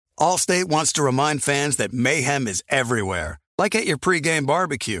Allstate wants to remind fans that mayhem is everywhere, like at your pregame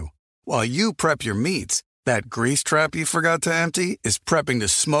barbecue. While you prep your meats, that grease trap you forgot to empty is prepping to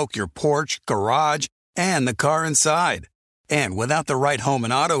smoke your porch, garage, and the car inside. And without the right home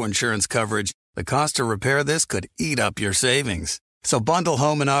and auto insurance coverage, the cost to repair this could eat up your savings. So bundle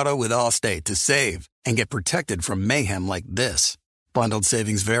home and auto with Allstate to save and get protected from mayhem like this. Bundled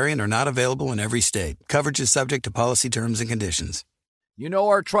savings vary and are not available in every state. Coverage is subject to policy terms and conditions. You know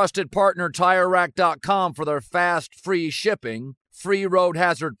our trusted partner TireRack.com for their fast, free shipping, free road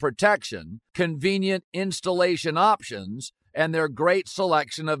hazard protection, convenient installation options, and their great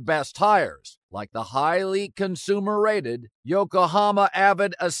selection of best tires, like the highly consumer-rated Yokohama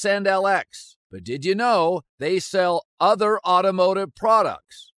Avid Ascend LX. But did you know they sell other automotive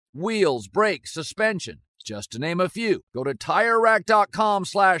products? Wheels, brakes, suspension, just to name a few. Go to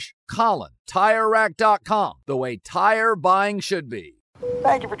TireRack.com/Colin. TireRack.com, the way tire buying should be.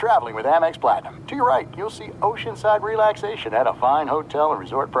 Thank you for traveling with Amex Platinum. To your right, you'll see oceanside relaxation at a fine hotel and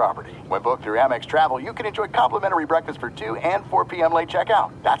resort property. When booked through Amex Travel, you can enjoy complimentary breakfast for 2 and 4 p.m. late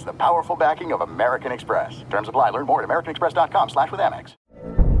checkout. That's the powerful backing of American Express. Terms apply. Learn more at americanexpress.com/withAmex.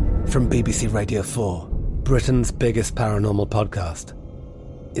 From BBC Radio 4, Britain's biggest paranormal podcast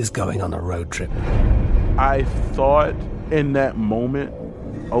is going on a road trip. I thought in that moment,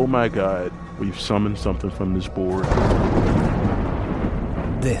 oh my God, we've summoned something from this board.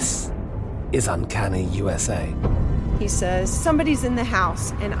 This is Uncanny USA. He says, somebody's in the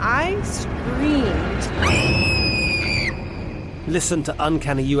house, and I screamed. Listen to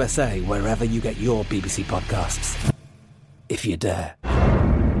Uncanny USA wherever you get your BBC podcasts, if you dare.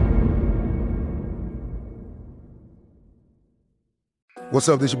 What's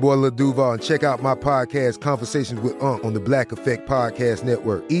up, this your boy Lil Duval, and check out my podcast, Conversations with Unc, on the Black Effect Podcast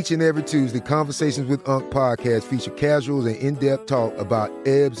Network. Each and every Tuesday, Conversations with Unc podcast feature casuals and in-depth talk about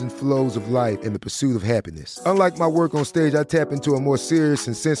ebbs and flows of life and the pursuit of happiness. Unlike my work on stage, I tap into a more serious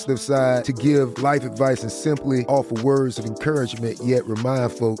and sensitive side to give life advice and simply offer words of encouragement, yet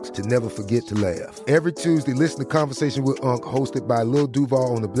remind folks to never forget to laugh. Every Tuesday, listen to Conversation with Unc, hosted by Lil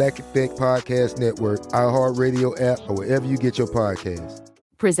Duval on the Black Effect Podcast Network, iHeartRadio app, or wherever you get your podcasts.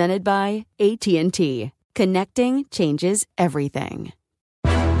 Presented by AT&T. Connecting changes everything.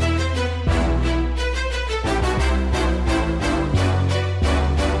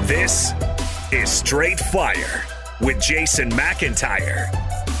 This is Straight Fire with Jason McIntyre.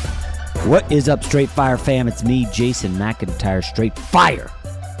 What is up, Straight Fire fam? It's me, Jason McIntyre, Straight Fire,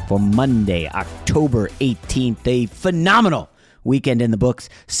 for Monday, October 18th. A phenomenal weekend in the books,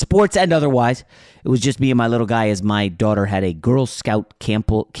 sports and otherwise. It was just me and my little guy as my daughter had a Girl Scout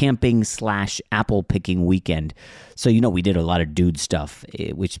camping/apple picking weekend. So, we did a lot of dude stuff,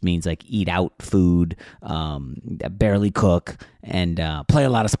 which means like eat out food, barely cook, and play a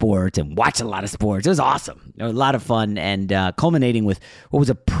lot of sports and watch a lot of sports. It was awesome. It was a lot of fun, and culminating with what was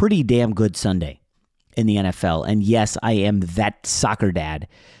a pretty damn good Sunday in the NFL. And yes, I am that soccer dad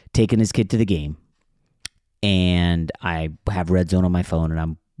taking his kid to the game. And I have Red Zone on my phone, and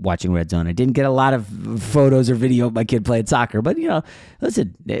I'm watching Red Zone. I didn't get a lot of photos or video of my kid playing soccer, but,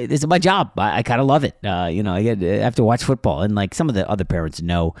 listen, this is my job. I kind of love it. I have to watch football, and like some of the other parents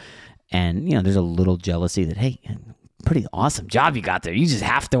know, and, there's a little jealousy that, hey, pretty awesome job you got there. You just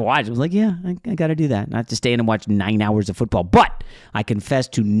have to watch. I was like, yeah, I got to do that. I have to stay in and watch 9 hours of football, but I confess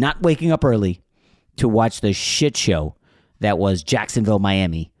to not waking up early to watch the shit show that was Jacksonville,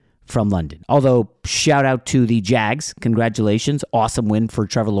 Miami, from London. Although, shout out to the Jags. Congratulations. Awesome win for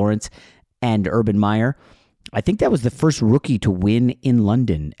Trevor Lawrence and Urban Meyer. I think that was the first rookie to win in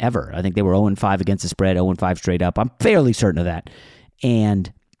London ever. I think they were 0-5 against the spread, 0-5 straight up. I'm fairly certain of that.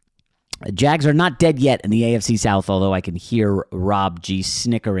 And Jags are not dead yet in the AFC South, although I can hear Rob G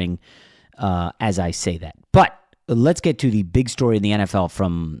snickering as I say that. But let's get to the big story in the NFL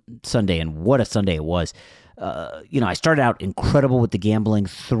from Sunday, and what a Sunday it was. I started out incredible with the gambling,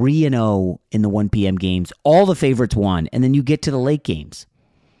 3-0 in the 1 p.m. games. All the favorites won. And then you get to the late games.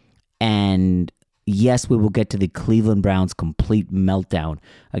 And yes, we will get to the Cleveland Browns' complete meltdown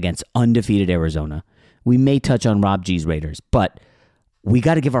against undefeated Arizona. We may touch on Rob G's Raiders, but we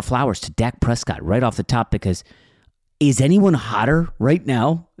got to give our flowers to Dak Prescott right off the top, because is anyone hotter right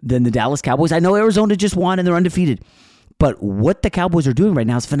now than the Dallas Cowboys? I know Arizona just won and they're undefeated, but what the Cowboys are doing right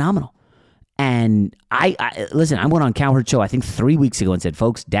now is phenomenal. And I listen, I went on Cowherd Show, I think 3 weeks ago, and said,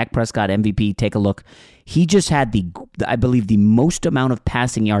 folks, Dak Prescott, MVP, take a look. He just had I believe, the most amount of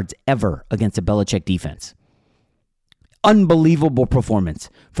passing yards ever against a Belichick defense. Unbelievable performance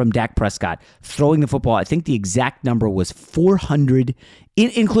from Dak Prescott throwing the football. I think the exact number was 400,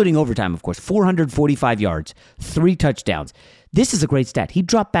 including overtime, of course, 445 yards, 3 touchdowns. This is a great stat. He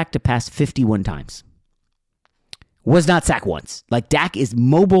dropped back to pass 51 times. Was not sacked once. Like, Dak is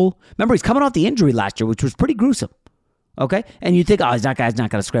mobile. Remember, he's coming off the injury last year, which was pretty gruesome. Okay? And you think, oh, that guy's not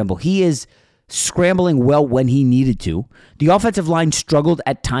going to scramble. He is scrambling well when he needed to. The offensive line struggled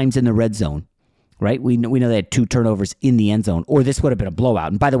at times in the red zone, right? We know they had 2 turnovers in the end zone, or this would have been a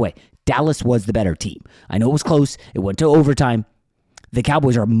blowout. And by the way, Dallas was the better team. I know it was close. It went to overtime. The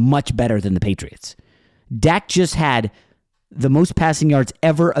Cowboys are much better than the Patriots. Dak just had the most passing yards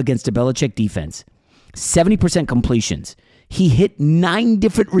ever against a Belichick defense. 70% completions. He hit 9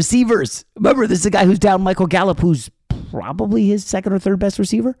 different receivers. Remember, this is a guy who's down Michael Gallup, who's probably his second or third best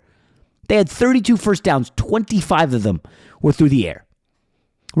receiver. They had 32 first downs. 25 of them were through the air.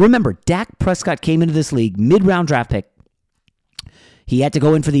 Remember, Dak Prescott came into this league, mid-round draft pick. He had to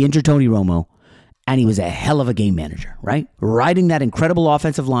go in for the injured Tony Romo, and he was a hell of a game manager, right? Riding that incredible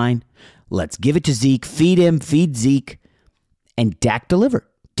offensive line. Let's give it to Zeke. Feed him, feed Zeke. And Dak delivered.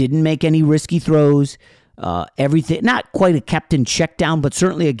 Didn't make any risky throws. Everything, not quite a captain check down, but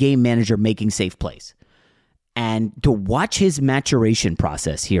certainly a game manager making safe plays. And to watch his maturation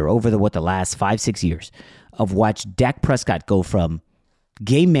process here over the last 5-6 years of watch Dak Prescott go from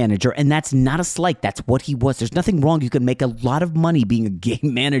game manager, and that's not a slight. That's what he was. There's nothing wrong. You can make a lot of money being a game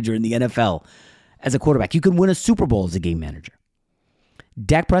manager in the NFL as a quarterback. You can win a Super Bowl as a game manager.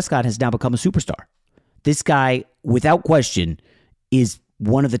 Dak Prescott has now become a superstar. This guy, without question, is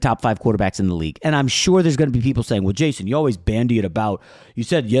one of the top 5 quarterbacks in the league. And I'm sure there's going to be people saying, well, Jason, you always bandy it about. You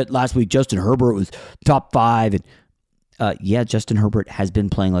said yet last week Justin Herbert was top 5. And yeah, Justin Herbert has been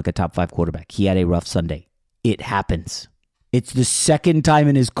playing like a top 5 quarterback. He had a rough Sunday. It happens. It's the second time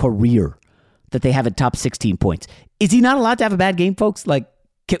in his career that they have a top 16 points. Is he not allowed to have a bad game, folks? Like,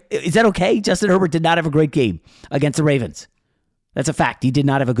 is that okay? Justin Herbert did not have a great game against the Ravens. That's a fact. He did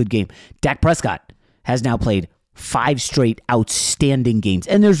not have a good game. Dak Prescott has now played 5 straight outstanding games.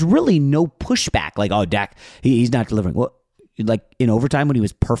 And there's really no pushback. Like, oh, Dak, he's not delivering. Well, like in overtime when he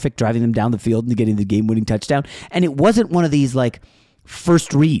was perfect, driving them down the field and getting the game-winning touchdown. And it wasn't one of these, like,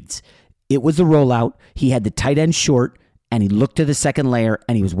 first reads. It was a rollout. He had the tight end short, and he looked to the second layer,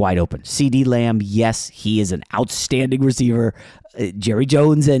 and he was wide open. CD Lamb, yes, he is an outstanding receiver. Jerry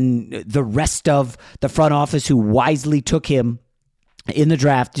Jones and the rest of the front office who wisely took him in the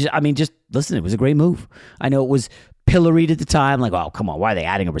draft. I mean, just listen, it was a great move. I know it was pilloried at the time. Like, oh, come on, why are they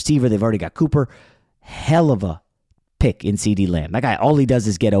adding a receiver? They've already got Cooper. Hell of a pick in CD Lamb. That guy, all he does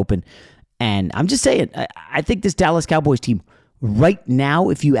is get open. And I'm just saying, I think this Dallas Cowboys team right now,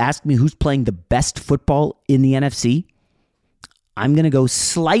 if you ask me who's playing the best football in the NFC, I'm going to go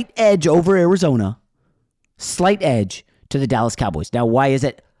slight edge over Arizona, slight edge to the Dallas Cowboys. Now, why is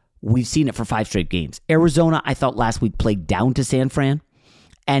it? We've seen it for 5 straight games. Arizona, I thought last week played down to San Fran.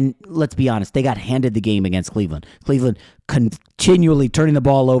 And let's be honest, they got handed the game against Cleveland. Cleveland continually turning the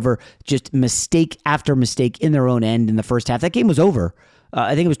ball over, just mistake after mistake in their own end in the first half. That game was over.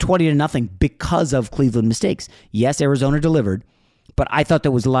 I think it was 20-0 because of Cleveland mistakes. Yes, Arizona delivered, but I thought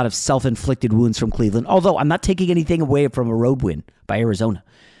there was a lot of self-inflicted wounds from Cleveland, although I'm not taking anything away from a road win by Arizona.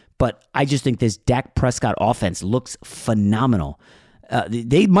 But I just think this Dak Prescott offense looks phenomenal.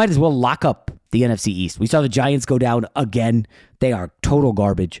 They might as well lock up the NFC East. We saw the Giants go down again. They are total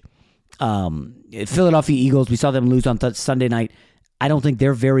garbage. Philadelphia Eagles, we saw them lose on Sunday night. I don't think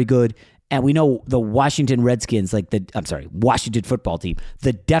they're very good. And we know the Washington Redskins, Washington football team.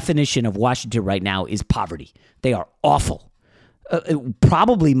 The definition of Washington right now is poverty. They are awful.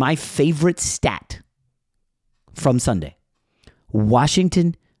 Probably my favorite stat from Sunday.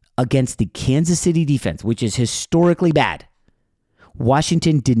 Washington against the Kansas City defense, which is historically bad.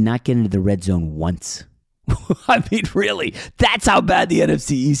 Washington did not get into the red zone once. I mean, really, that's how bad the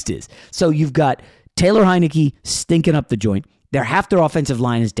NFC East is. So you've got Taylor Heineke stinking up the joint. Half their offensive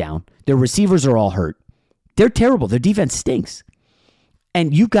line is down. Their receivers are all hurt. They're terrible. Their defense stinks.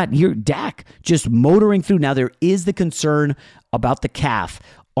 And you've got your Dak just motoring through. Now, there is the concern about the calf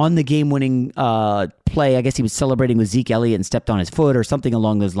on the game-winning play. I guess he was celebrating with Zeke Elliott and stepped on his foot or something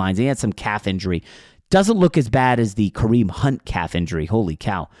along those lines. He had some calf injury. Doesn't look as bad as the Kareem Hunt calf injury. Holy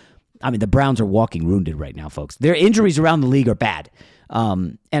cow. I mean, the Browns are walking wounded right now, folks. Their injuries around the league are bad.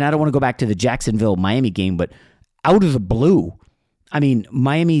 And I don't want to go back to the Jacksonville-Miami game, but out of the blue, I mean,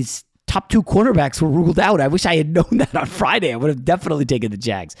 Miami's top 2 cornerbacks were ruled out. I wish I had known that on Friday. I would have definitely taken the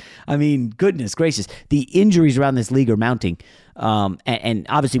Jags. I mean, goodness gracious. The injuries around this league are mounting. And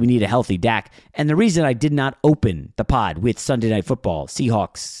obviously we need a healthy Dak. And the reason I did not open the pod with Sunday Night Football,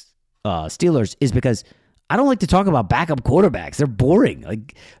 Seahawks, Steelers, is because I don't like to talk about backup quarterbacks. They're boring.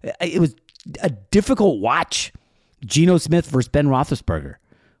 Like, it was a difficult watch. Geno Smith versus Ben Roethlisberger.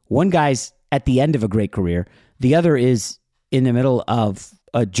 One guy's at the end of a great career. The other is in the middle of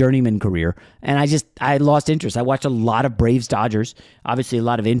a journeyman career, and I lost interest. I watched a lot of Braves Dodgers. Obviously, a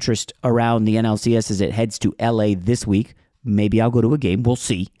lot of interest around the NLCS as it heads to LA this week. Maybe I'll go to a game. We'll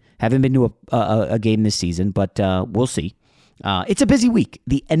see. Haven't been to a game this season, but we'll see. It's a busy week.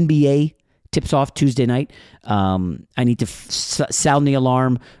 The NBA tips off Tuesday night. I need to sound the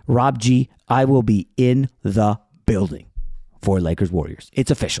alarm. Rob G, I will be in the building for Lakers Warriors. It's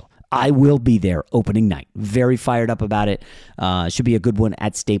official. I will be there opening night. Very fired up about it. Should be a good one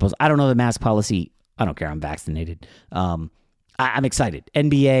at Staples. I don't know the mask policy. I don't care. I'm vaccinated. I'm excited.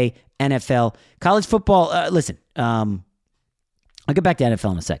 NBA, NFL, college football. Listen, I'll get back to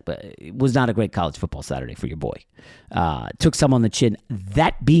NFL in a sec, but it was not a great college football Saturday for your boy. Took some on the chin.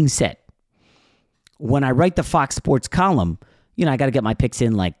 That being said, when I write the Fox Sports column, I got to get my picks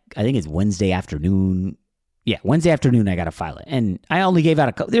in I think it's Wednesday afternoon. Yeah, Wednesday afternoon I got to file it. And I only gave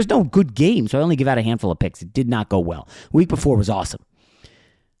out there's no good game, so I only give out a handful of picks. It did not go well. Week before was awesome.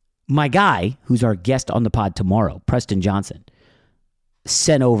 My guy, who's our guest on the pod tomorrow, Preston Johnson,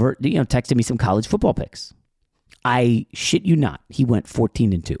 sent over, texted me some college football picks. I shit you not, he went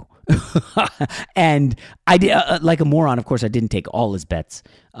 14-2. And I did, like a moron, of course, I didn't take all his bets.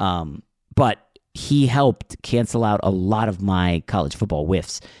 But he helped cancel out a lot of my college football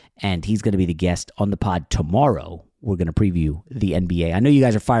whiffs. And he's going to be the guest on the pod tomorrow. We're going to preview the NBA. I know you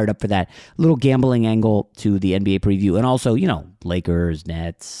guys are fired up for that little gambling angle to the NBA preview. And also, Lakers,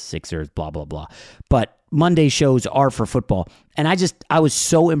 Nets, Sixers, blah, blah, blah. But Monday shows are for football. And I was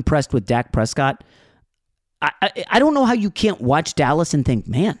so impressed with Dak Prescott. I don't know how you can't watch Dallas and think,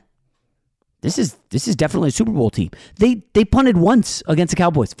 man, this is definitely a Super Bowl team. They punted once against the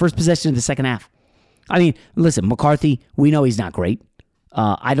Cowboys, first possession of the second half. I mean, listen, McCarthy, we know he's not great.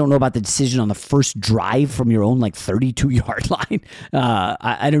 I don't know about the decision on the first drive from your own 32-yard line.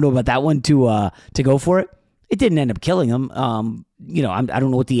 I don't know about that one to go for it. It didn't end up killing him. I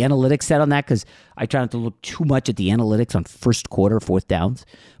don't know what the analytics said on that because I try not to look too much at the analytics on first quarter, fourth downs.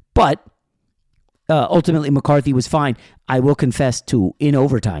 But ultimately, McCarthy was fine. I will confess to in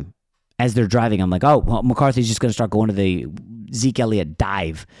overtime as they're driving, I'm like, oh, well, McCarthy's just going to start going to the Zeke Elliott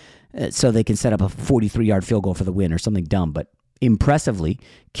dive so they can set up a 43-yard field goal for the win or something dumb, but impressively,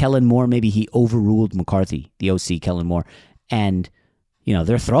 Kellen Moore, maybe he overruled McCarthy, the OC, Kellen Moore, and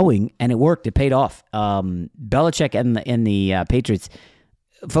they're throwing, and it worked. It paid off. Belichick and the Patriots,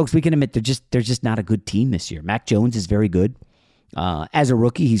 folks, we can admit they're just not a good team this year. Mac Jones is very good. As a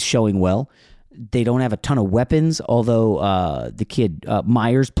rookie, he's showing well. They don't have a ton of weapons, although the kid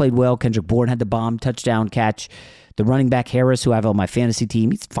Myers played well. Kendrick Bourne had the bomb touchdown catch. The running back Harris, who I have on my fantasy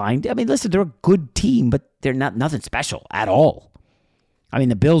team, he's fine. I mean, listen, they're a good team, but they're nothing special at all. I mean,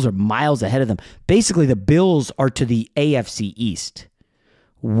 the Bills are miles ahead of them. Basically, the Bills are to the AFC East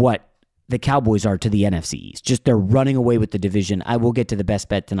what the Cowboys are to the NFC East. Just they're running away with the division. I will get to the best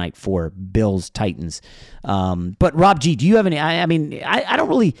bet tonight for Bills-Titans. But Rob G, do you have any? I don't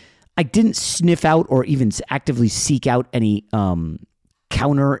really. I didn't sniff out or even actively seek out any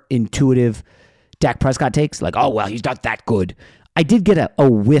counterintuitive Dak Prescott takes. Like, oh, well, he's not that good. I did get a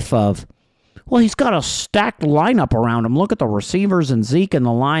whiff of, well, he's got a stacked lineup around him. Look at the receivers and Zeke and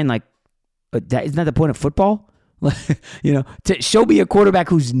the line. Like, isn't that the point of football? To show me a quarterback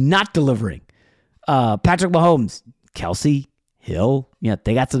who's not delivering. Patrick Mahomes, Kelsey, Hill,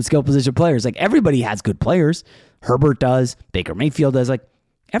 they got some skill position players. Like, everybody has good players. Herbert does. Baker Mayfield does. Like,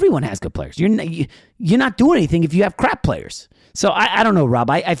 everyone has good players. You're not doing anything if you have crap players. So I don't know, Rob.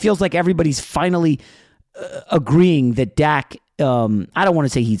 I feels like everybody's finally agreeing that Dak, I don't want to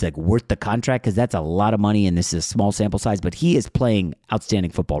say he's worth the contract because that's a lot of money and this is a small sample size, but he is playing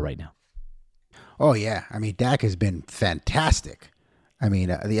outstanding football right now. Oh, yeah. I mean, Dak has been fantastic. I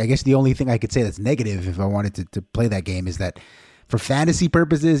mean, I guess the only thing I could say that's negative if I wanted to play that game is that for fantasy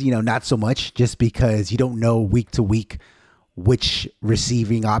purposes, not so much, just because you don't know week to week which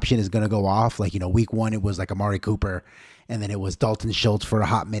receiving option is going to go off. Week one, it was Amari Cooper, and then it was Dalton Schultz for a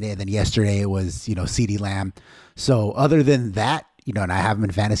hot minute, and then yesterday it was, CeeDee Lamb. So other than that, and I have him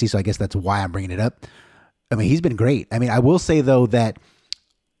in fantasy, so I guess that's why I'm bringing it up. I mean, he's been great. I mean, I will say, though, that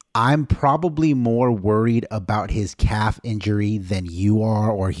I'm probably more worried about his calf injury than you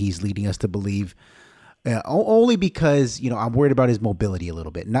are, or he's leading us to believe, only because, I'm worried about his mobility a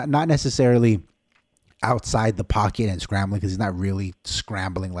little bit. Not necessarily outside the pocket and scrambling, because he's not really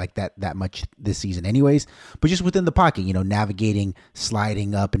scrambling like that much this season anyways, but just within the pocket, navigating,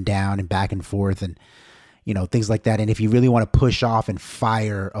 sliding up and down and back and forth and, things like that. And if you really want to push off and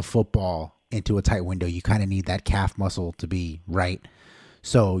fire a football into a tight window, you kind of need that calf muscle to be right.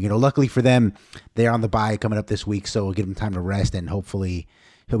 So, luckily for them, they're on the bye coming up this week, so we'll give him time to rest and hopefully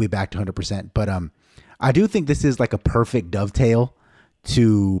he'll be back to 100%. But I do think this is like a perfect dovetail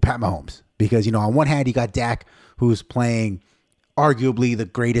to Pat Mahomes because, on one hand, you got Dak, who's playing arguably the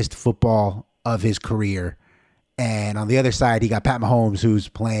greatest football of his career. And on the other side, he got Pat Mahomes, who's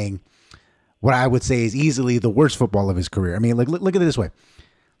playing what I would say is easily the worst football of his career. I mean, like, look at it this way.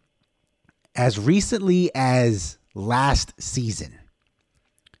 As recently as last season,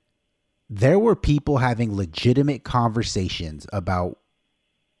 there were people having legitimate conversations about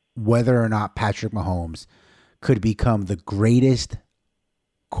whether or not Patrick Mahomes could become the greatest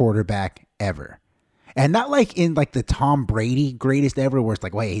quarterback ever. And not like in like the Tom Brady greatest ever, where it's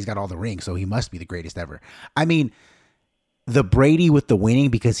like, wait, he's got all the rings, so he must be the greatest ever. I mean, the Brady with the winning,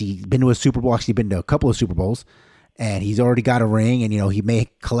 because he's been to a Super Bowl, actually been to a couple of Super Bowls, and he's already got a ring, and, he may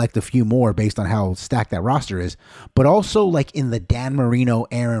collect a few more based on how stacked that roster is. But also like in the Dan Marino,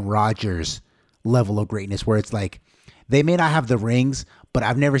 Aaron Rodgers level of greatness, where it's like, they may not have the rings, but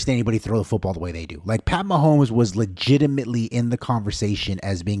I've never seen anybody throw the football the way they do. Like Pat Mahomes was legitimately in the conversation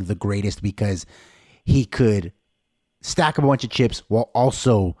as being the greatest because he could stack a bunch of chips while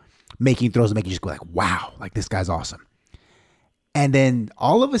also making throws and make you just go like, wow, like this guy's awesome. And then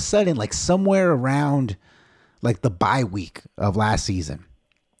all of a sudden, like somewhere around like the bye week of last season,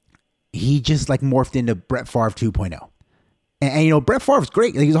 he just like morphed into Brett Favre 2.0. And Brett Favre's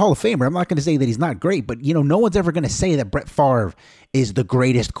great. He's a Hall of Famer. I'm not going to say that he's not great, but, no one's ever going to say that Brett Favre is the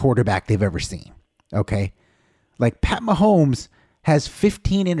greatest quarterback they've ever seen. Okay. Like Pat Mahomes has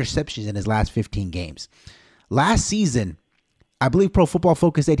 15 interceptions in his last 15 games. Last season, I believe Pro Football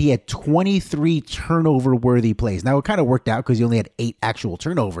Focus said he had 23 turnover-worthy plays. Now, it kind of worked out because he only had 8 actual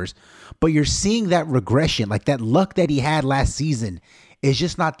turnovers, but you're seeing that regression, like that luck that he had last season is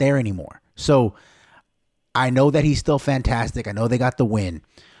just not there anymore. So I know that he's still fantastic. I know they got the win,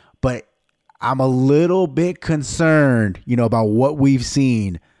 but I'm a little bit concerned, about what we've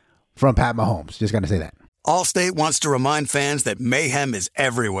seen from Pat Mahomes. Just got to say that. Allstate wants to remind fans that mayhem is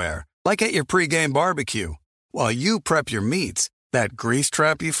everywhere, like at your pregame barbecue. While you prep your meats, that grease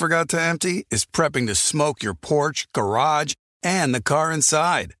trap you forgot to empty is prepping to smoke your porch, garage, and the car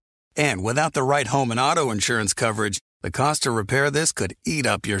inside. And without the right home and auto insurance coverage, the cost to repair this could eat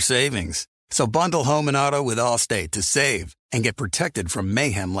up your savings. So bundle home and auto with Allstate to save and get protected from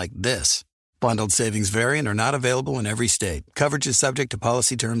mayhem like this. Bundled savings vary and are not available in every state. Coverage is subject to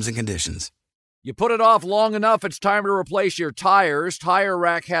policy terms and conditions. You put it off long enough, it's time to replace your tires. Tire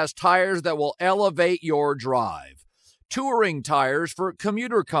Rack has tires that will elevate your drive. Touring tires for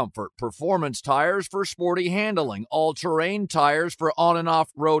commuter comfort, performance tires for sporty handling, all-terrain tires for on- and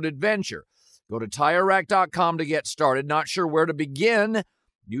off-road adventure. Go to TireRack.com to get started. Not sure where to begin?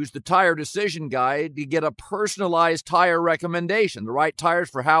 Use the Tire Decision Guide to get a personalized tire recommendation, the right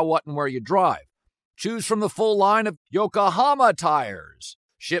tires for how, what, and where you drive. Choose from the full line of Yokohama tires.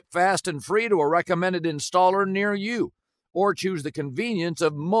 Ship fast and free to a recommended installer near you. Or choose the convenience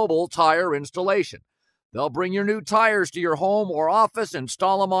of mobile tire installation. They'll bring your new tires to your home or office,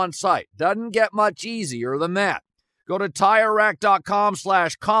 install them on site. Doesn't get much easier than that. Go to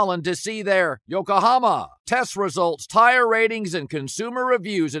TireRack.com/Colin to see their Yokohama test results, tire ratings, and consumer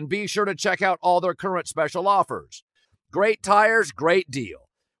reviews, and be sure to check out all their current special offers. Great tires, great deal.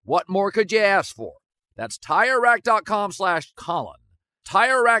 What more could you ask for? That's TireRack.com/Colin.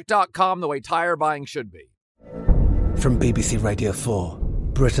 TireRack.com, the way tire buying should be. From BBC Radio 4,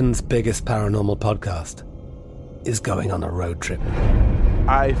 Britain's biggest paranormal podcast is going on a road trip.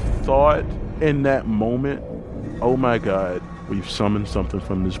 I thought in that moment, oh my God, we've summoned something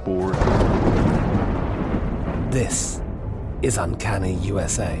from this board. This is Uncanny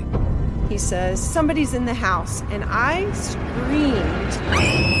USA. He says, somebody's in the house, and I screamed.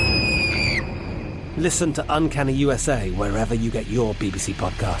 Listen to Uncanny USA wherever you get your BBC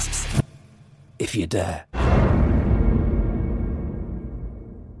podcasts, if you dare.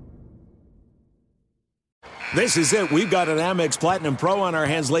 This is it. We've got an Amex Platinum Pro on our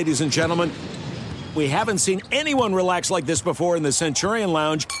hands, ladies and gentlemen. We haven't seen anyone relax like this before in the Centurion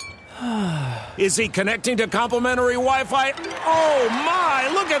Lounge. Is he connecting to complimentary Wi-Fi? Oh, my!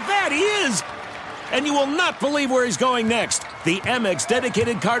 Look at that! He is! And you will not believe where he's going next. The Amex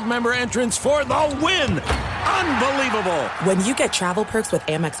dedicated card member entrance for the win! Unbelievable! When you get travel perks with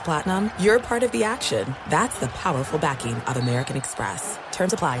Amex Platinum, you're part of the action. That's the powerful backing of American Express.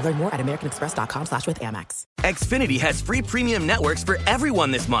 Terms apply. Learn more at americanexpress.com/withAmex. Xfinity has free premium networks for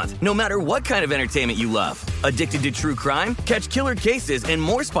everyone this month, no matter what kind of entertainment you love. Addicted to true crime? Catch killer cases and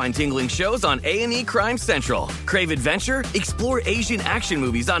more spine-tingling shows on A&E Crime Central. Crave adventure? Explore Asian action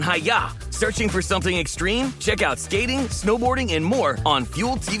movies on Hi-YAH. Searching for something extreme? Check out skating, snowboarding, and more on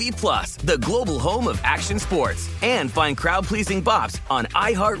Fuel TV Plus, the global home of action sports. And find crowd-pleasing bops on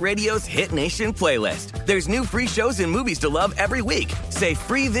iHeartRadio's Hit Nation playlist. There's new free shows and movies to love every week. Say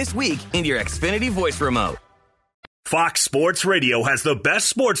free this week in your Xfinity voice remote. Fox Sports Radio has the best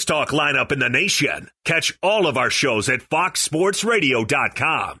sports talk lineup in the nation. Catch all of our shows at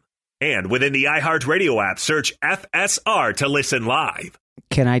foxsportsradio.com. And within the iHeartRadio app, search FSR to listen live.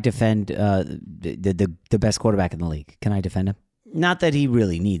 Can I defend the best quarterback in the league? Can I defend him? Not that he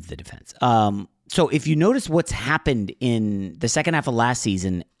really needs the defense. So if you notice what's happened in the second half of last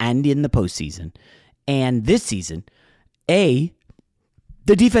season and in the postseason and this season, A,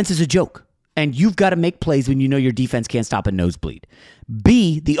 the defense is a joke. And you've got to make plays when you know your defense can't stop a nosebleed.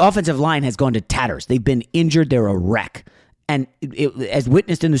 B, the offensive line has gone to tatters. They've been injured. They're a wreck. And as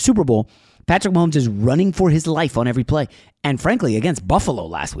witnessed in the Super Bowl, Patrick Mahomes is running for his life on every play. And frankly, against Buffalo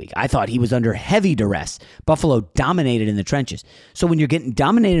last week, I thought he was under heavy duress. Buffalo dominated in the trenches. So when you're getting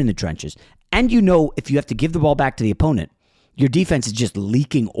dominated in the trenches, and you know if you have to give the ball back to the opponent, your defense is just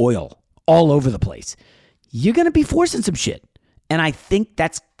leaking oil all over the place, you're going to be forcing some shit. And I think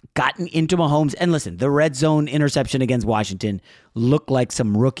that's gotten into Mahomes. And listen, the red zone interception against Washington looked like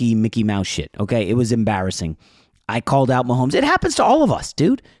some rookie Mickey Mouse shit, okay? It was embarrassing. I called out Mahomes. It happens to all of us,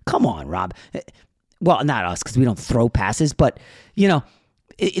 dude. Come on, Rob. Well, not us because we don't throw passes, but, you know,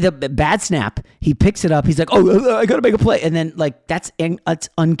 the bad snap, he picks it up. He's like, oh, I got to make a play. And then, like, that's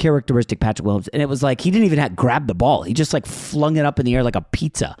uncharacteristic Patrick Mahomes. And it was like he didn't even grab the ball. He just, like, flung it up in the air like a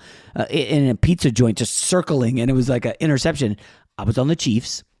pizza in a pizza joint, just circling. And it was like an interception. I was on the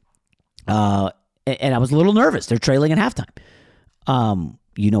Chiefs. And I was a little nervous. They're trailing at halftime.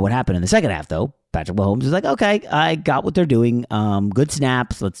 You know what happened in the second half, though. Patrick Mahomes is like, okay, I got what they're doing. Good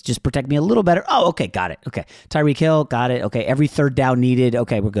snaps. Let's just protect me a little better. Oh, okay, got it. Okay. Tyreek Hill, got it. Okay, every third down needed.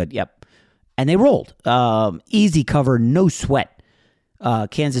 Okay, we're good. Yep. And they rolled. Easy cover, no sweat.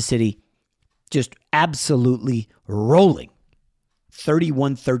 Kansas City just absolutely rolling.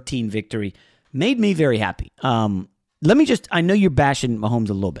 31-13 victory. Made me very happy. I know you're bashing Mahomes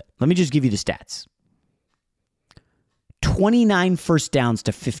a little bit. Let me just give you the stats. 29 first downs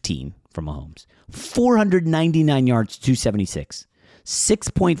to 15 from Mahomes. 499 yards, 276.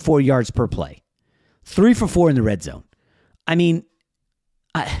 6.4 yards per play. 3 for 4 in the red zone. I mean,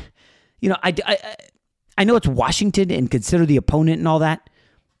 I know it's Washington and consider the opponent and all that.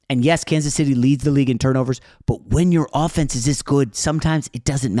 And yes, Kansas City leads the league in turnovers. But when your offense is this good, sometimes it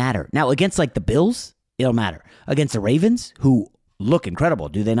doesn't matter. Now, against like the Bills, it'll matter. Against the Ravens, who look incredible,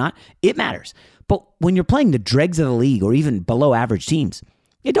 do they not? It matters. But when you're playing the dregs of the league or even below average teams,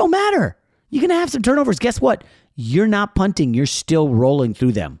 it don't matter. You're going to have some turnovers. Guess what? You're not punting. You're still rolling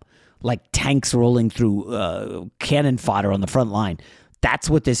through them like tanks rolling through cannon fodder on the front line. That's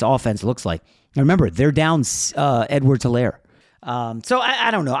what this offense looks like. And remember, they're down Edwards-Helaire. So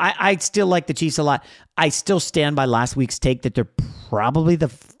I don't know. I still like the Chiefs a lot. I still stand by last week's take that they're probably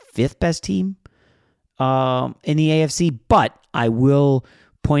the 5th best team in the AFC. But I will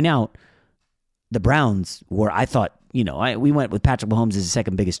point out the Browns, where I thought, we went with Patrick Mahomes as the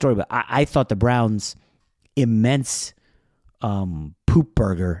second biggest story, but I thought the Browns' immense poop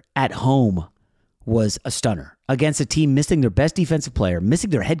burger at home was a stunner against a team missing their best defensive player,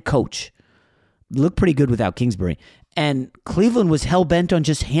 missing their head coach. Looked pretty good without Kingsbury. And Cleveland was hell-bent on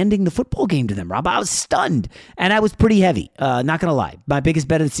just handing the football game to them, Rob. I was stunned, and I was pretty heavy. Not going to lie. My biggest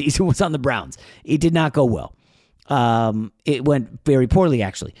bet of the season was on the Browns. It did not go well. It went very poorly,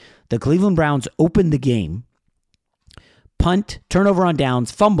 actually. The Cleveland Browns opened the game. Punt, turnover on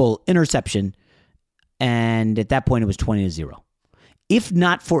downs, fumble, interception, and at that point it was 20-0. If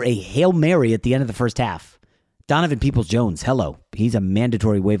not for a Hail Mary at the end of the first half, Donovan Peoples-Jones, hello. He's a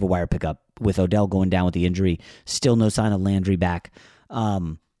mandatory waiver wire pickup with Odell going down with the injury. Still no sign of Landry back.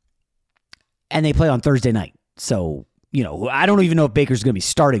 And they play on Thursday night. So, I don't even know if Baker's going to be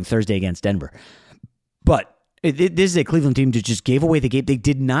starting Thursday against Denver. But this is a Cleveland team that just gave away the game. They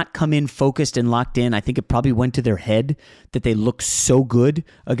did not come in focused and locked in. I think it probably went to their head that they looked so good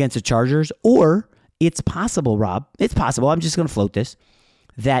against the Chargers. Or it's possible, Rob, it's possible, I'm just going to float this,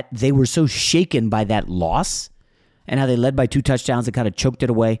 that they were so shaken by that loss and how they led by 2 touchdowns and kind of choked it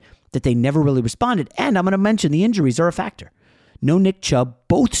away that they never really responded. And I'm going to mention the injuries are a factor. No Nick Chubb.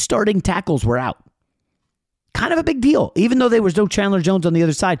 Both starting tackles were out. Kind of a big deal, even though there was no Chandler Jones on the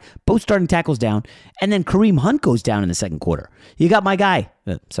other side. Both starting tackles down. And then Kareem Hunt goes down in the second quarter. You got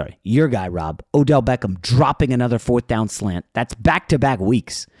your guy, Rob, Odell Beckham, dropping another 4th down slant. That's back-to-back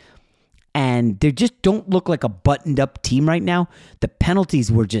weeks. And they just don't look like a buttoned-up team right now. The penalties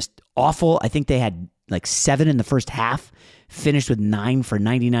were just awful. I think they had like 7 in the first half, finished with 9 for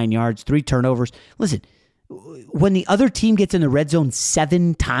 99 yards, 3 turnovers. Listen, when the other team gets in the red zone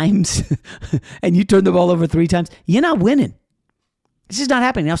 7 times and you turn the ball over 3 times, you're not winning. This is not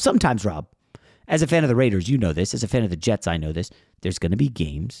happening. Now, sometimes, Rob, as a fan of the Raiders, you know this. As a fan of the Jets, I know this. There's going to be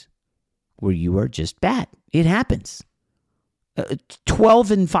games where you are just bad. It happens.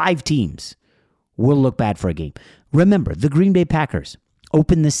 12-5 teams will look bad for a game. Remember, the Green Bay Packers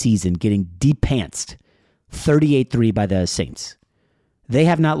opened the season getting de-pantsed 38-3 by the Saints. They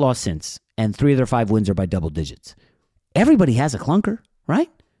have not lost since, and 3 of their 5 wins are by double digits. Everybody has a clunker, right?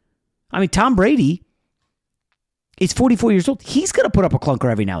 I mean, Tom Brady is 44 years old. He's going to put up a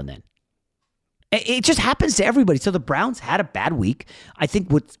clunker every now and then. It just happens to everybody. So the Browns had a bad week. I think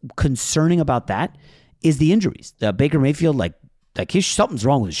what's concerning about that is the injuries. Baker Mayfield, like something's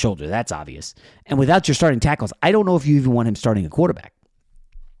wrong with his shoulder. That's obvious. And without your starting tackles, I don't know if you even want him starting a quarterback.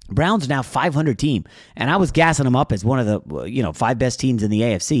 Browns now 500 team, and I was gassing them up as one of the 5 best teams in the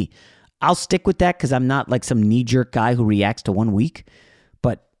AFC. I'll stick with that because I'm not like some knee-jerk guy who reacts to 1 week,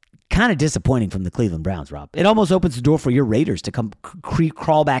 but kind of disappointing from the Cleveland Browns, Rob. It almost opens the door for your Raiders to come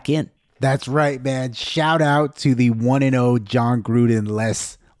crawl back in. That's right, man. Shout out to the 1-0 John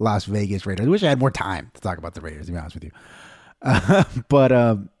Gruden-less Las Vegas Raiders. I wish I had more time to talk about the Raiders, to be honest with you. But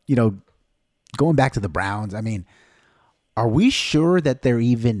going back to the Browns, I mean, are we sure that they're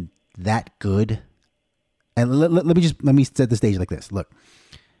even that good? And let me set the stage like this. Look,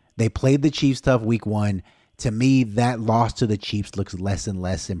 they played the Chiefs tough week 1. To me, that loss to the Chiefs looks less and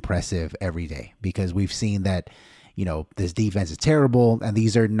less impressive every day because we've seen that, this defense is terrible and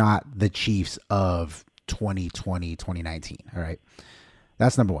these are not the Chiefs of 2020, 2019. All right.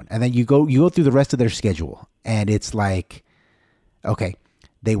 That's number 1. And then you go through the rest of their schedule and it's like, okay,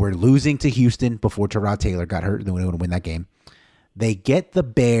 they were losing to Houston before Tyrod Taylor got hurt. They were going to win that game. They get the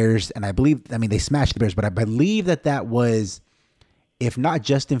Bears, and they smashed the Bears, but I believe that was, if not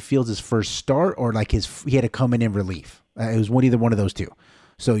Justin Fields' first start or like he had to come in relief. It was either one of those two.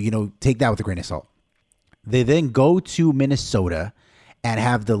 So, take that with a grain of salt. They then go to Minnesota and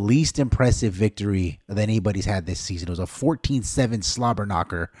have the least impressive victory that anybody's had this season. It was a 14-7 slobber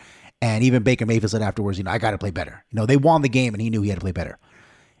knocker. And even Baker Mayfield said afterwards, I got to play better. They won the game and he knew he had to play better.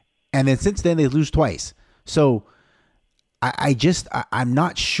 And then since then they lose twice. So I'm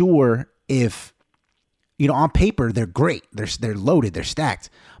not sure if, on paper they're great. They're loaded. They're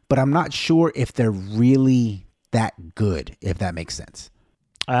stacked. But I'm not sure if they're really that good, if that makes sense.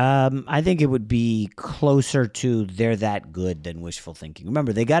 I think it would be closer to they're that good than wishful thinking.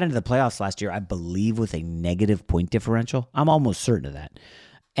 Remember, they got into the playoffs last year, I believe, with a negative point differential. I'm almost certain of that.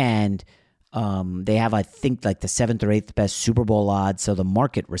 And they have, I think, like the 7th or 8th best Super Bowl odds, so the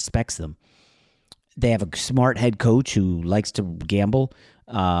market respects them. They have a smart head coach who likes to gamble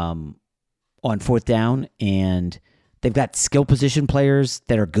on 4th down, and they've got skill position players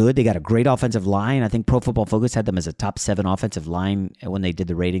that are good. They got a great offensive line. I think Pro Football Focus had them as a top 7 offensive line when they did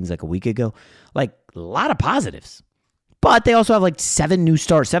the ratings like a week ago. Like, a lot of positives. But they also have like 7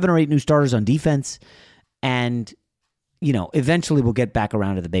 or 8 new starters on defense, and eventually we'll get back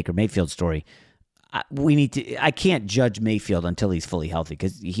around to the Baker Mayfield story. I can't judge Mayfield until he's fully healthy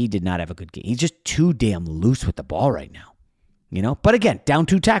because he did not have a good game. He's just too damn loose with the ball right now, But again, down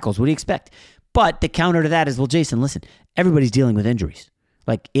 2 tackles. What do you expect? But the counter to that is, well, Jason, listen, everybody's dealing with injuries.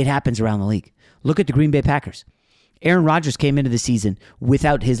 Like, it happens around the league. Look at the Green Bay Packers. Aaron Rodgers came into the season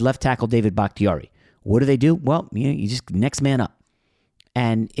without his left tackle, David Bakhtiari. What do? Well, you just next man up.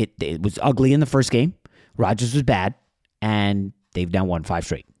 And it was ugly in the first game. Rodgers was bad. And they've now won 5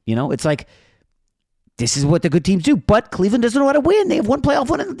 straight. It's like, this is what the good teams do. But Cleveland doesn't know how to win. They have one playoff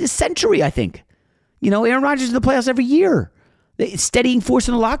win in this century, I think. Aaron Rodgers is in the playoffs every year. Steadying force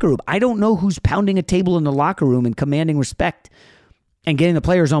in the locker room. I don't know who's pounding a table in the locker room and commanding respect and getting the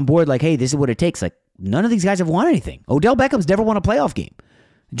players on board like, hey, this is what it takes. Like, none of these guys have won anything. Odell Beckham's never won a playoff game.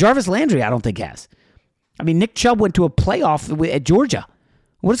 Jarvis Landry, I don't think has. I mean, Nick Chubb went to a playoff at Georgia.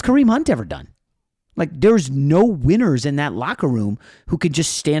 What has Kareem Hunt ever done? Like, there's no winners in that locker room who can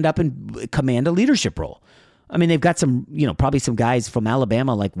just stand up and command a leadership role. I mean, they've got some, probably some guys from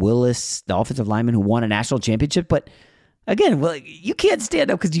Alabama like Willis, the offensive lineman who won a national championship, but again, well, you can't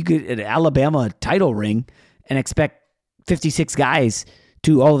stand up because you get an Alabama title ring and expect 56 guys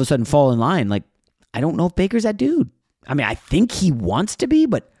to all of a sudden fall in line. Like, I don't know if Baker's that dude. I mean, I think he wants to be,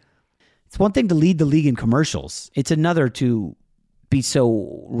 but it's one thing to lead the league in commercials. It's another to be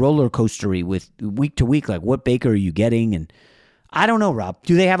so roller coastery with week to week. Like, what Baker are you getting? And I don't know, Rob.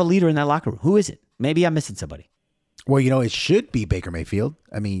 Do they have a leader in that locker room? Who is it? Maybe I'm missing somebody. Well, it should be Baker Mayfield.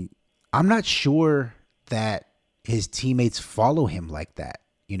 I mean, I'm not sure that his teammates follow him like that.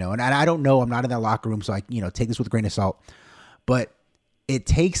 and I don't know. I'm not in that locker room, so I, take this with a grain of salt. But it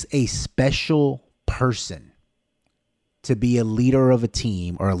takes a special person to be a leader of a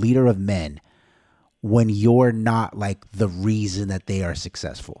team or a leader of men when you're not like the reason that they are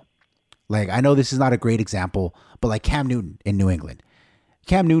successful. Like, I know this is not a great example, but like Cam Newton in New England.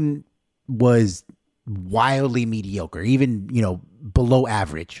 Cam Newton was wildly mediocre, even, below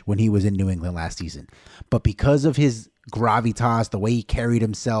average when he was in New England last season. But because of his gravitas, the way he carried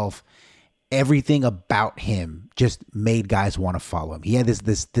himself, everything about him just made guys want to follow him. He had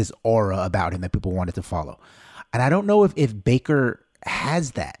this aura about him that people wanted to follow. And I don't know if Baker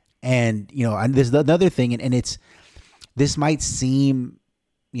has that. And, and there's another thing, and this might seem,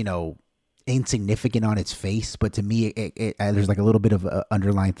 insignificant on its face, but to me, there's like a little bit of an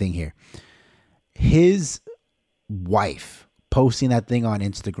underlying thing here. His wife posting that thing on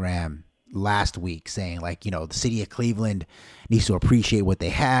Instagram last week saying like, the city of Cleveland needs to appreciate what they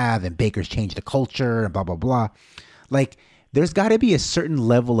have, and Baker's changed the culture and blah, blah, blah. Like, there's got to be a certain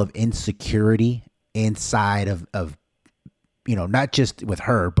level of insecurity inside of not just with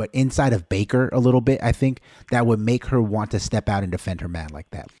her, but inside of Baker a little bit, I think, that would make her want to step out and defend her man like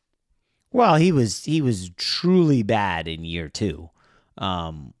that. Well, he was truly bad in year 2.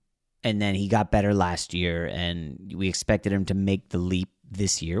 And then he got better last year, and we expected him to make the leap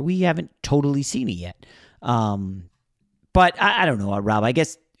this year. We haven't totally seen it yet. But I don't know, Rob. I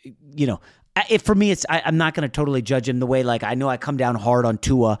guess, for me, I'm not going to totally judge him the way, like, I know I come down hard on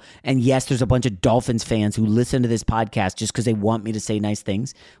Tua, and yes, there's a bunch of Dolphins fans who listen to this podcast just because they want me to say nice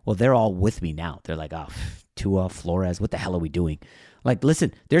things. Well, they're all with me now. They're like, oh, Tua, Flores, what the hell are we doing? Like,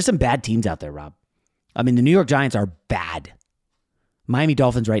 listen, there's some bad teams out there, Rob. I mean, the New York Giants are bad. Miami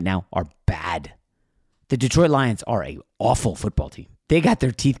Dolphins right now are bad. The Detroit Lions are an awful football team. They got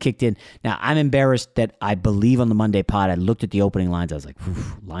their teeth kicked in. Now, I'm embarrassed that I believe on the Monday pod, I looked at the opening lines. I was like,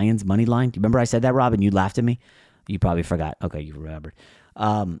 Lions money line? Do you remember I said that, Rob, and you laughed at me? You probably forgot. Okay, you remembered.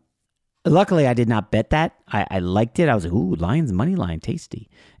 Luckily, I did not bet that. I liked it. I was like, ooh, Lions money line, tasty.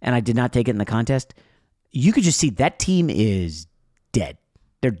 And I did not take it in the contest. You could just see that team is dead.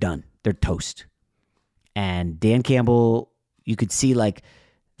 They're done. They're toast. And Dan Campbell, you could see like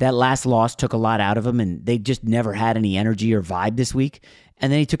that last loss took a lot out of him, and they just never had any energy or vibe this week.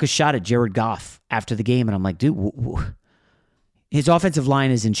 And then he took a shot at Jared Goff after the game, and I'm like, dude, his offensive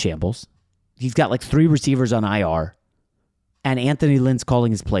line is in shambles. He's got like 3 receivers on IR, and Anthony Lynn's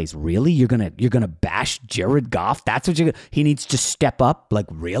calling his plays. Really? You're gonna bash Jared Goff? That's what he needs to step up? Like,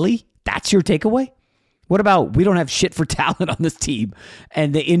 really? That's your takeaway? What about we don't have shit for talent on this team,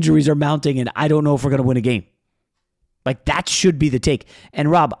 and the injuries are mounting, and I don't know if we're gonna win a game? Like, that should be the take. And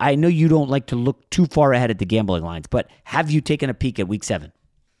Rob, I know you don't like to look too far ahead at the gambling lines, but have you taken a peek at week 7?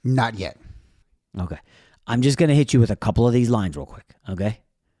 Not yet. Okay. I'm just going to hit you with a couple of these lines real quick, okay?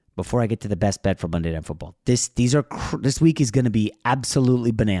 Before I get to the best bet for Monday Night Football. This week is going to be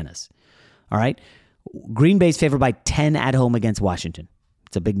absolutely bananas. All right? Green Bay's favored by 10 at home against Washington.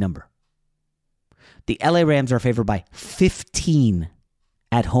 It's a big number. The LA Rams are favored by 15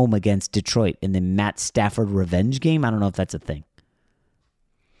 at home against Detroit in the Matt Stafford revenge game. I don't know if that's a thing.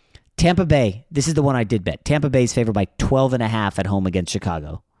 Tampa Bay, this is the one I did bet. Tampa Bay is favored by 12.5 at home against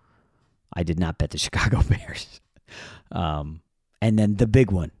Chicago. I did not bet the Chicago Bears. And then the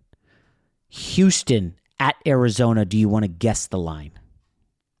big one. Houston at Arizona. Do you want to guess the line?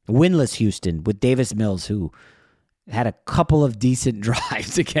 Winless Houston with Davis Mills, who had a couple of decent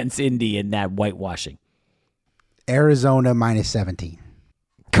drives against Indy in that whitewashing. Arizona minus 17.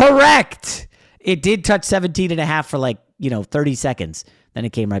 Correct. It did touch 17.5 for 30 seconds. Then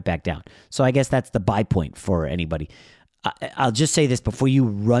it came right back down. So I guess that's the buy point for anybody. I'll just say this before you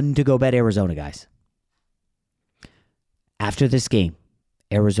run to go bet Arizona, guys. After this game,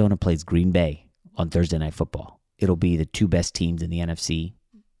 Arizona plays Green Bay on Thursday Night Football. It'll be the 2 best teams in the NFC,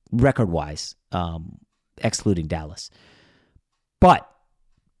 record-wise, excluding Dallas. But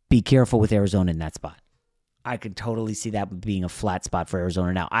be careful with Arizona in that spot. I could totally see that being a flat spot for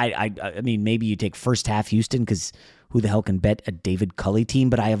Arizona now. I mean, maybe you take first half Houston because who the hell can bet a David Culley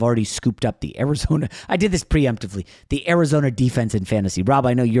team? But I have already scooped up the Arizona. I did this preemptively. The Arizona defense in fantasy. Rob,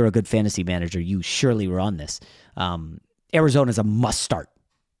 I know you're a good fantasy manager. You surely were on this. Arizona's a must start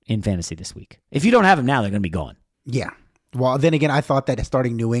in fantasy this week. If you don't have them now, they're going to be gone. Yeah. Well, then again, I thought that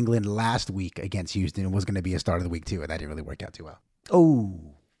starting New England last week against Houston was going to be a start of the week too, and that didn't really work out too well.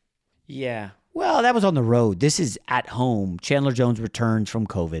 Oh, yeah. Well, that was on the road. This is at home. Chandler Jones returns from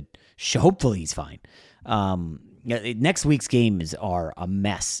COVID. Hopefully he's fine. Next week's games are a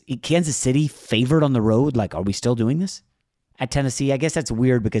mess. Kansas City favored on the road. Like, are we still doing this? At Tennessee? I guess that's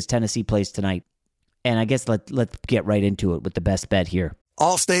weird because Tennessee plays tonight. And I guess let's get right into it with the best bet here.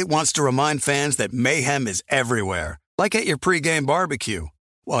 Allstate wants to remind fans that mayhem is everywhere, like at your pregame barbecue.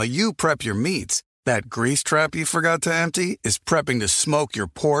 While you prep your meats, that grease trap you forgot to empty is prepping to smoke your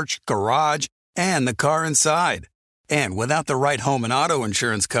porch, garage, and the car inside. And without the right home and auto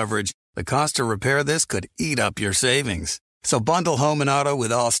insurance coverage, the cost to repair this could eat up your savings. So bundle home and auto with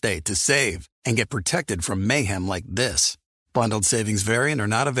Allstate to save and get protected from mayhem like this. Bundled savings vary and are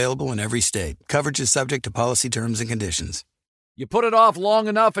not available in every state. Coverage is subject to policy terms and conditions. You put it off long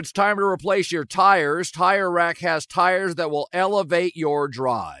enough, it's time to replace your tires. Tire Rack has tires that will elevate your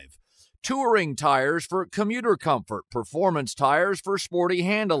drive. Touring tires for commuter comfort, performance tires for sporty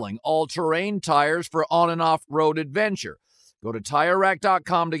handling, all-terrain tires for on- and off-road adventure. Go to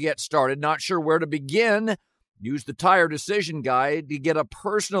TireRack.com to get started. Not sure where to begin? Use the Tire Decision Guide to get a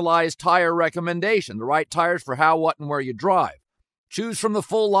personalized tire recommendation, the right tires for how, what, and where you drive. Choose from the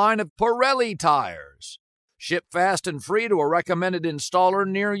full line of Pirelli tires. Ship fast and free to a recommended installer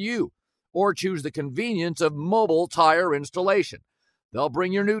near you. Or choose the convenience of mobile tire installation. They'll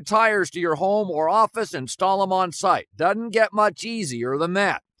bring your new tires to your home or office and install them on site. Doesn't get much easier than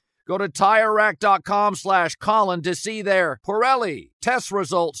that. Go to TireRack.com/Colin to see their Pirelli test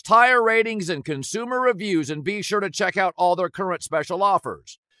results, tire ratings, and consumer reviews, and be sure to check out all their current special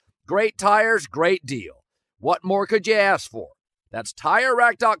offers. Great tires, great deal. What more could you ask for? That's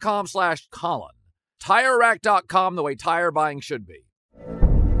TireRack.com/Colin. TireRack.com, the way tire buying should be.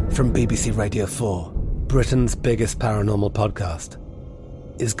 From BBC Radio 4, Britain's biggest paranormal podcast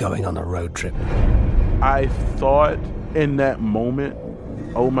is going on a road trip. I thought in that moment,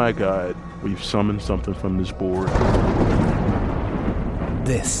 oh my God, we've summoned something from this board.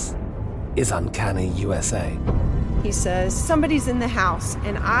 This is Uncanny USA. He says, somebody's in the house,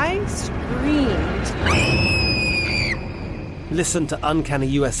 and I screamed. Listen to Uncanny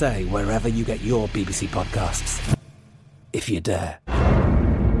USA wherever you get your BBC podcasts, if you dare.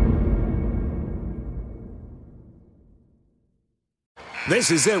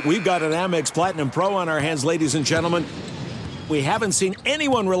 This is it. We've got an Amex Platinum Pro on our hands, ladies and gentlemen. We haven't seen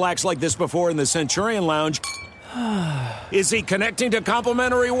anyone relax like this before in the Centurion Lounge. Is he connecting to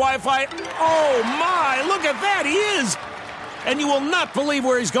complimentary Wi-Fi? Oh, my! Look at that! He is! And you will not believe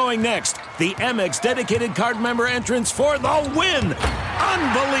where he's going next. The Amex dedicated card member entrance for the win!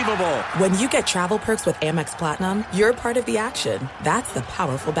 Unbelievable! When you get travel perks with Amex Platinum, you're part of the action. That's the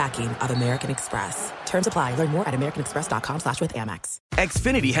powerful backing of American Express. Terms apply. Learn more at americanexpress.com/withAmex.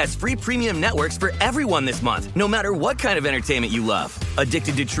 Xfinity has free premium networks for everyone this month, no matter what kind of entertainment you love.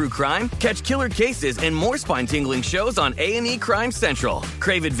 Addicted to true crime? Catch killer cases and more spine-tingling shows on A&E Crime Central.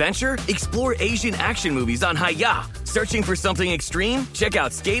 Crave adventure? Explore Asian action movies on Hi-YAH. Searching for something extreme? Check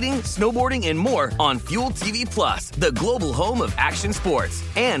out skating, snowboarding, and more on Fuel TV Plus, the global home of action sports.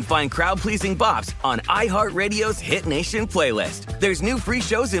 And find crowd-pleasing bops on iHeartRadio's Hit Nation playlist. There's new free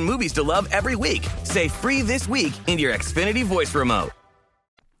shows and movies to love every week. Say free this week in your Xfinity voice remote.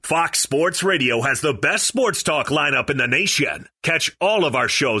 Fox Sports Radio has the best sports talk lineup in the nation. Catch all of our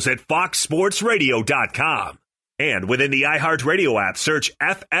shows at foxsportsradio.com. And within the iHeartRadio app, search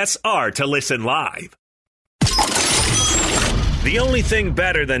FSR to listen live. The only thing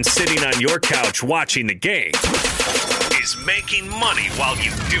better than sitting on your couch watching the game is making money while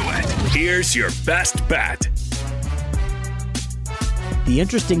you do it. Here's your best bet. The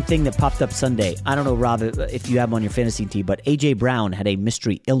interesting thing that popped up Sunday, I don't know, Rob, if you have him on your fantasy team, but A.J. Brown had a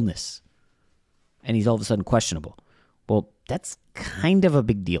mystery illness, and he's all of a sudden questionable. Well, that's kind of a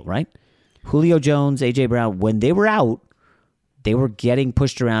big deal, right? Julio Jones, A.J. Brown, when they were out, they were getting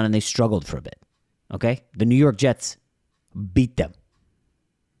pushed around, and they struggled for a bit, okay? The New York Jets beat them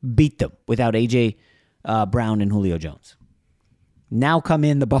without A.J. Brown and Julio Jones. Now come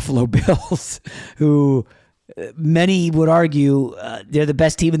in the Buffalo Bills, who... many would argue they're the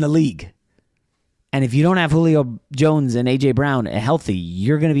best team in the league. And if you don't have Julio Jones and A.J. Brown healthy,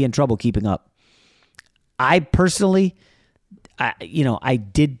 you're going to be in trouble keeping up. I personally, I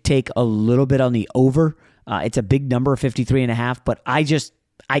did take a little bit on the over. It's a big number, 53.5, but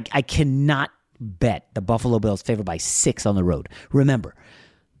I cannot bet the Buffalo Bills favored by 6 on the road. Remember,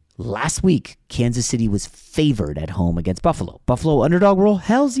 last week, Kansas City was favored at home against Buffalo. Buffalo underdog role?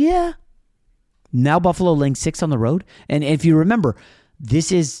 Hells yeah. Now Buffalo laying 6 on the road. And if you remember, this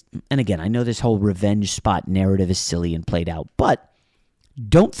is, and again, I know this whole revenge spot narrative is silly and played out, but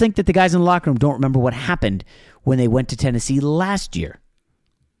don't think that the guys in the locker room don't remember what happened when they went to Tennessee last year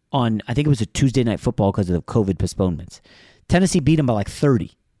on, I think it was a Tuesday Night Football because of the COVID postponements. Tennessee beat them by like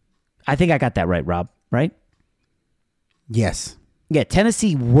 30. I think I got that right, Rob, right? Yes. Yeah,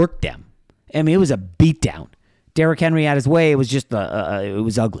 Tennessee worked them. I mean, it was a beatdown. Derrick Henry had his way. It was just, it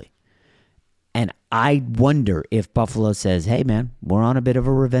was ugly. And I wonder if Buffalo says, hey, man, we're on a bit of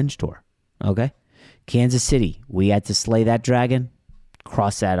a revenge tour. Okay? Kansas City, we had to slay that dragon.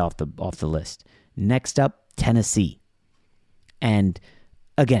 Cross that off the list. Next up, Tennessee. And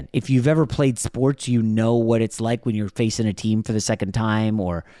again, if you've ever played sports, you know what it's like when you're facing a team for the second time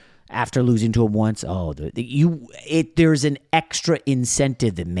or after losing to them once. There's an extra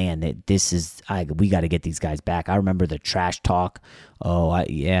incentive that, man, that we got to get these guys back. I remember the trash talk.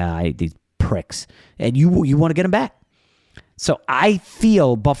 These pricks. And you want to get them back. So I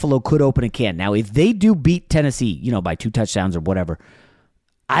feel Buffalo could open a can. Now, if they do beat Tennessee, by 2 touchdowns or whatever,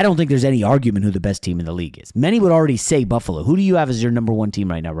 I don't think there's any argument who the best team in the league is. Many would already say Buffalo. Who do you have as your number 1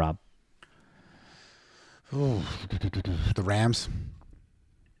 team right now, Rob? Oh, the Rams.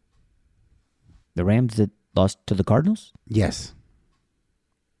 The Rams that lost to the Cardinals? Yes.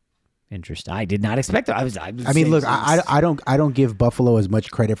 Interesting. I did not expect that. I don't give Buffalo as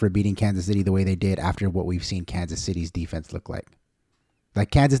much credit for beating Kansas City the way they did after what we've seen Kansas City's defense look like.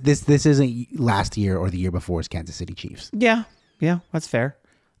 Like Kansas, this isn't last year or the year before's Kansas City Chiefs. Yeah, that's fair.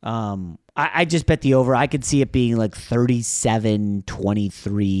 I just bet the over. I could see it being like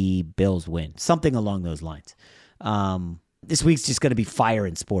 37-23 Bills win. Something along those lines. This week's just going to be fire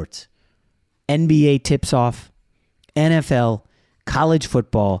in sports. NBA tips off, NFL, college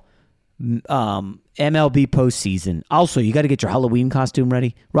football, MLB postseason. Also, you got to get your Halloween costume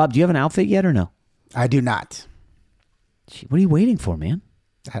ready. Rob, do you have an outfit yet or no? I do not. What are you waiting for, man?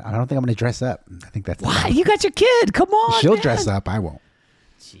 I don't think I'm going to dress up. I think that's... Why? You got your kid. Come on, She'll man. dress up. I won't.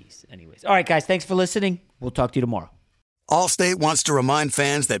 Jeez. Anyways. All right, guys. Thanks for listening. We'll talk to you tomorrow. Allstate wants to remind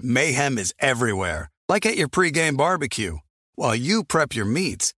fans that mayhem is everywhere. Like at your pregame barbecue. While you prep your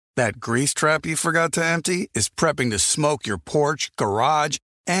meats, that grease trap you forgot to empty is prepping to smoke your porch, garage,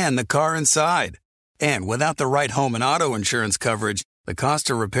 and the car inside. And without the right home and auto insurance coverage, the cost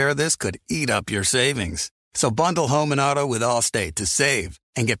to repair this could eat up your savings. So bundle home and auto with Allstate to save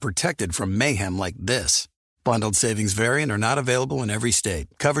and get protected from mayhem like this. Bundled savings vary and are not available in every state.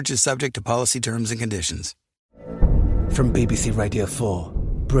 Coverage is subject to policy terms and conditions. From BBC Radio 4,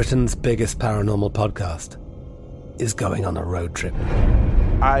 Britain's biggest paranormal podcast is going on a road trip.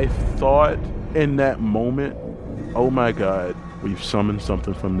 I thought in that moment, oh my God, we've summoned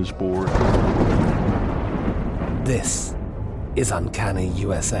something from this board. This is Uncanny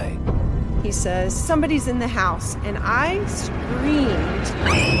USA. He says, somebody's in the house, and I screamed.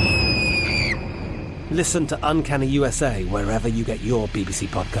 Listen to Uncanny USA wherever you get your BBC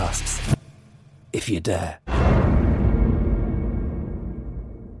podcasts, if you dare.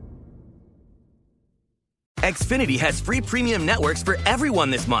 Xfinity has free premium networks for everyone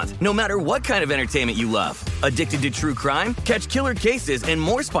this month, no matter what kind of entertainment you love. Addicted to true crime? Catch killer cases and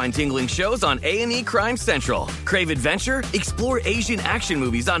more spine-tingling shows on A&E Crime Central. Crave adventure? Explore Asian action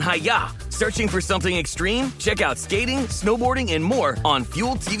movies on Hi-Ya. Searching for something extreme? Check out skating, snowboarding, and more on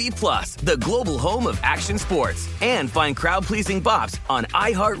Fuel TV Plus, the global home of action sports. And find crowd-pleasing bops on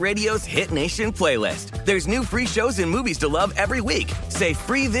iHeartRadio's Hit Nation playlist. There's new free shows and movies to love every week. Say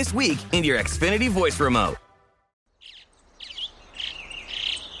free this week in your Xfinity voice remote.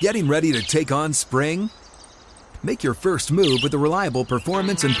 Getting ready to take on spring? Make your first move with the reliable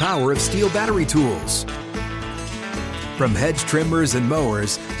performance and power of Steel battery tools. From hedge trimmers and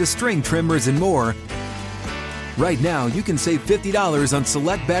mowers to string trimmers and more, right now you can save $50 on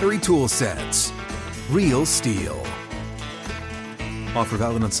select battery tool sets. Real Steel. Offer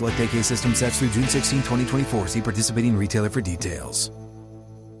valid on select AK system sets through June 16, 2024. See participating retailer for details.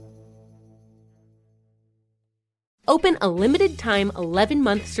 Open a limited-time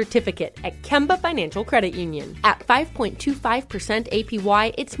 11-month certificate at Kemba Financial Credit Union. At 5.25%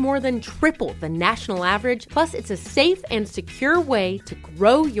 APY, it's more than triple the national average, plus it's a safe and secure way to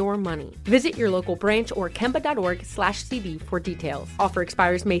grow your money. Visit your local branch or kemba.org/cb for details. Offer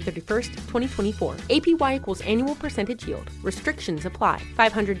expires May 31st, 2024. APY equals annual percentage yield. Restrictions apply.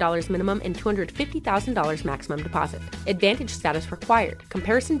 $500 minimum and $250,000 maximum deposit. Advantage status required.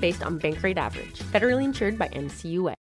 Comparison based on bank rate average. Federally insured by NCUA.